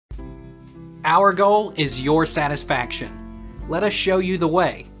Our goal is your satisfaction. Let us show you the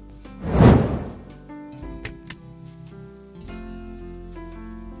way.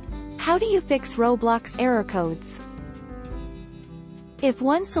 How do you fix Roblox error codes? If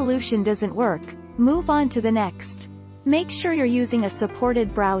one solution doesn't work, move on to the next. Make sure you're using a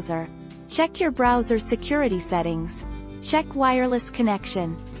supported browser. Check your browser's security settings. Check wireless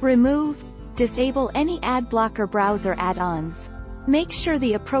connection. Remove, disable any ad blocker browser add-ons. Make sure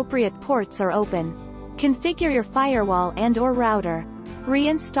the appropriate ports are open. Configure your firewall and/or router.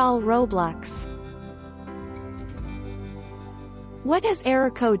 Reinstall Roblox. What is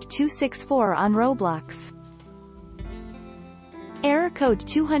error code 264 on Roblox? Error code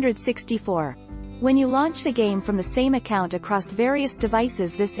 264. When you launch the game from the same account across various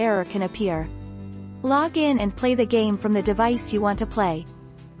devices, this error can appear. Log in and play the game from the device you want to play.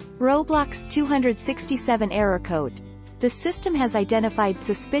 Roblox 267 error code. The system has identified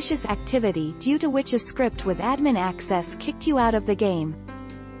suspicious activity due to which a script with admin access kicked you out of the game.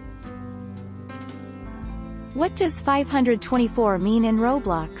 What does 524 mean in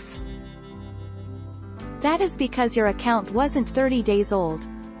Roblox? That is because your account wasn't 30 days old.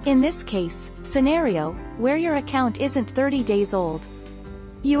 In this case, scenario, where your account isn't 30 days old,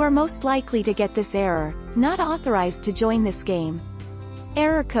 you are most likely to get this error, not authorized to join this game.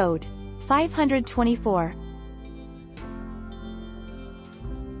 Error code 524.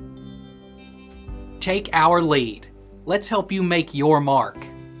 Take our lead. Let's help you make your mark.